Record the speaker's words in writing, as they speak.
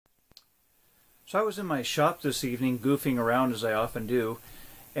So I was in my shop this evening goofing around as I often do,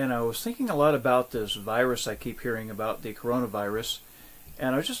 and I was thinking a lot about this virus I keep hearing about, the coronavirus,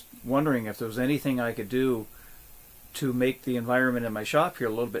 and I was just wondering if there was anything I could do to make the environment in my shop here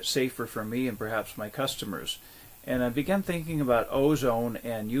a little bit safer for me and perhaps my customers. And I began thinking about ozone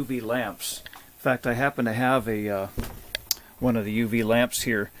and UV lamps. In fact, I happen to have one of the UV lamps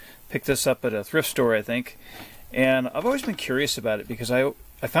here. Picked this up at a thrift store, I think, and I've always been curious about it because I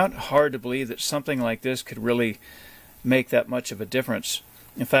found it hard to believe that something like this could really make that much of a difference.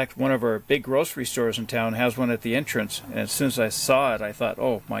 In fact, one of our big grocery stores in town has one at the entrance, and as soon as I saw it, I thought,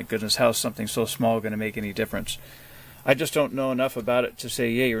 oh my goodness, how's something so small going to make any difference? I just don't know enough about it to say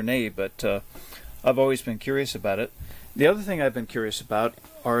yay or nay, but I've always been curious about it. The other thing I've been curious about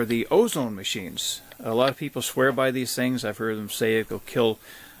are the ozone machines. A lot of people swear by these things. I've heard them say it'll kill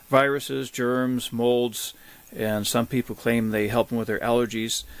viruses, germs, molds, and some people claim they help them with their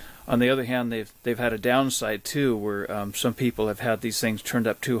allergies. On the other hand, they've had a downside too, where some people have had these things turned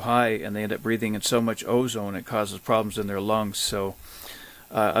up too high and they end up breathing in so much ozone it causes problems in their lungs. So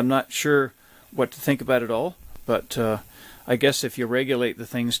I'm not sure what to think about it all, but I guess if you regulate the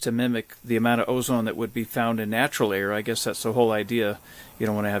things to mimic the amount of ozone that would be found in natural air, I guess that's the whole idea. You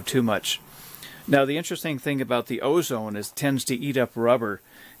don't want to have too much. Now, the interesting thing about the ozone is it tends to eat up rubber.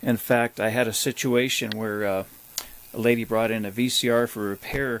 In fact, I had a situation where a lady brought in a VCR for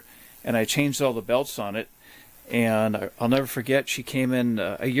repair, and I changed all the belts on it, and I'll never forget, she came in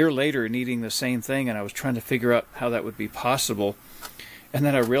a year later needing the same thing, and I was trying to figure out how that would be possible. And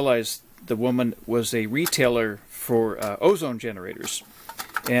then I realized the woman was a retailer for ozone generators,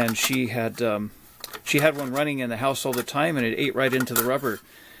 and she had one running in the house all the time, and it ate right into the rubber.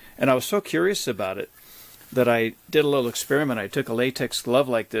 And I was so curious about it that I did a little experiment. I took a latex glove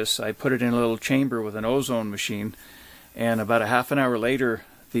like this, I put it in a little chamber with an ozone machine, and about a half an hour later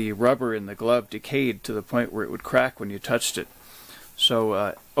the rubber in the glove decayed to the point where it would crack when you touched it.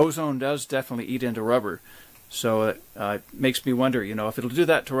 So ozone does definitely eat into rubber. So it makes me wonder, you know, if it'll do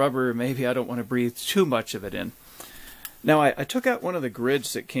that to rubber, maybe I don't want to breathe too much of it in. Now I took out one of the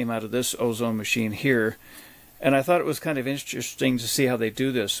grids that came out of this ozone machine here, and I thought it was kind of interesting to see how they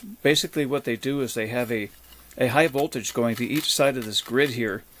do this. Basically what they do is they have a high voltage going to each side of this grid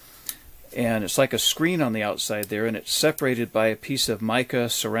here, and it's like a screen on the outside there, and it's separated by a piece of mica,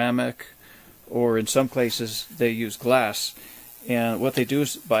 ceramic, or in some places they use glass. And what they do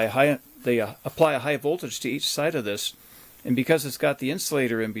is they apply a high voltage to each side of this, and because it's got the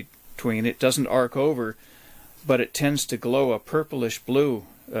insulator in between, it doesn't arc over, but it tends to glow a purplish blue.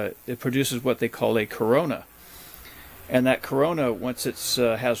 It produces what they call a corona. And that corona, once it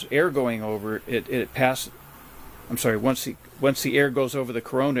has air going over it, once the air goes over the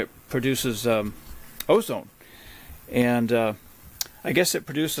corona, it produces ozone. And I guess it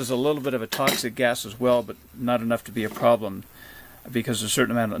produces a little bit of a toxic gas as well, but not enough to be a problem, because there's a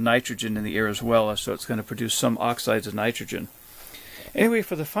certain amount of nitrogen in the air as well, so it's going to produce some oxides of nitrogen. Anyway,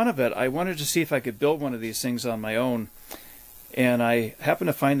 for the fun of it, I wanted to see if I could build one of these things on my own, and I happened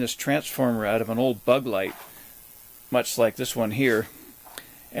to find this transformer out of an old bug light, much like this one here.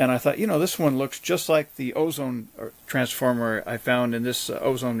 And I thought, you know, this one looks just like the ozone transformer I found in this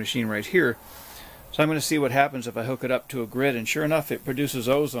ozone machine right here. So I'm going to see what happens if I hook it up to a grid, and sure enough, it produces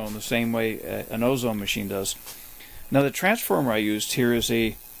ozone the same way an ozone machine does. Now, the transformer I used here is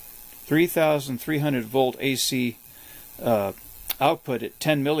a 3,300 volt AC output at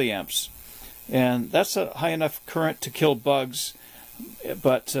 10 milliamps. And that's a high enough current to kill bugs,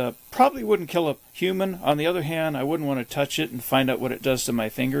 but probably wouldn't kill a human. On the other hand, I wouldn't want to touch it and find out what it does to my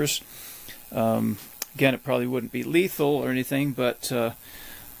fingers. Again, it probably wouldn't be lethal or anything, but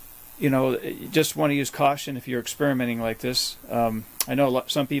you know, you just want to use caution if you're experimenting like this. I know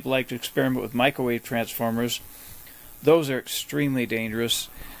some people like to experiment with microwave transformers. Those are extremely dangerous.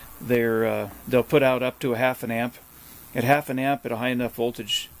 They'll put out up to a half an amp. At half an amp at a high enough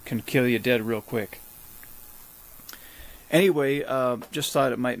voltage can kill you dead real quick. Anyway, just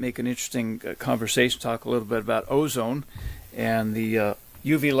thought it might make an interesting conversation, talk a little bit about ozone and the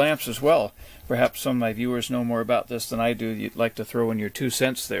UV lamps as well. Perhaps some of my viewers know more about this than I do. You'd like to throw in your 2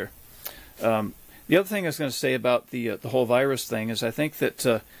 cents there. The other thing I was going to say about the whole virus thing is I think that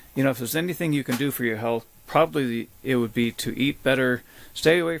you know, if there's anything you can do for your health, probably it would be to eat better,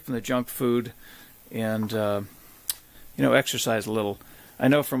 stay away from the junk food, and you know, exercise a little. I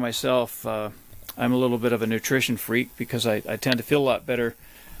know for myself, I'm a little bit of a nutrition freak because I tend to feel a lot better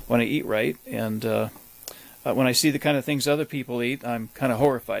when I eat right, and when I see the kind of things other people eat, I'm kind of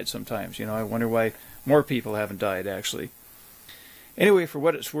horrified sometimes. You know, I wonder why more people haven't died, actually. Anyway, for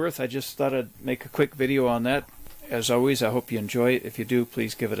what it's worth, I just thought I'd make a quick video on that, as always, I hope you enjoy it. If you do,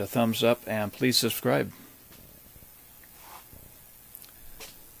 please give it a thumbs up and please subscribe.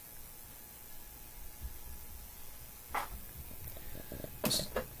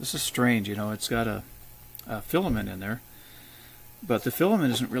 This is strange, you know, it's got a filament in there, but the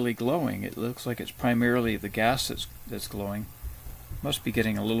filament isn't really glowing. It looks like it's primarily the gas that's glowing. Must be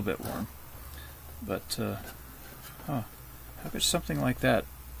getting a little bit warm. But, how could something like that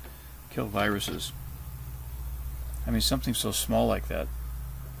kill viruses? I mean, something so small like that.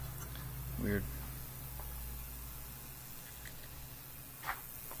 Weird.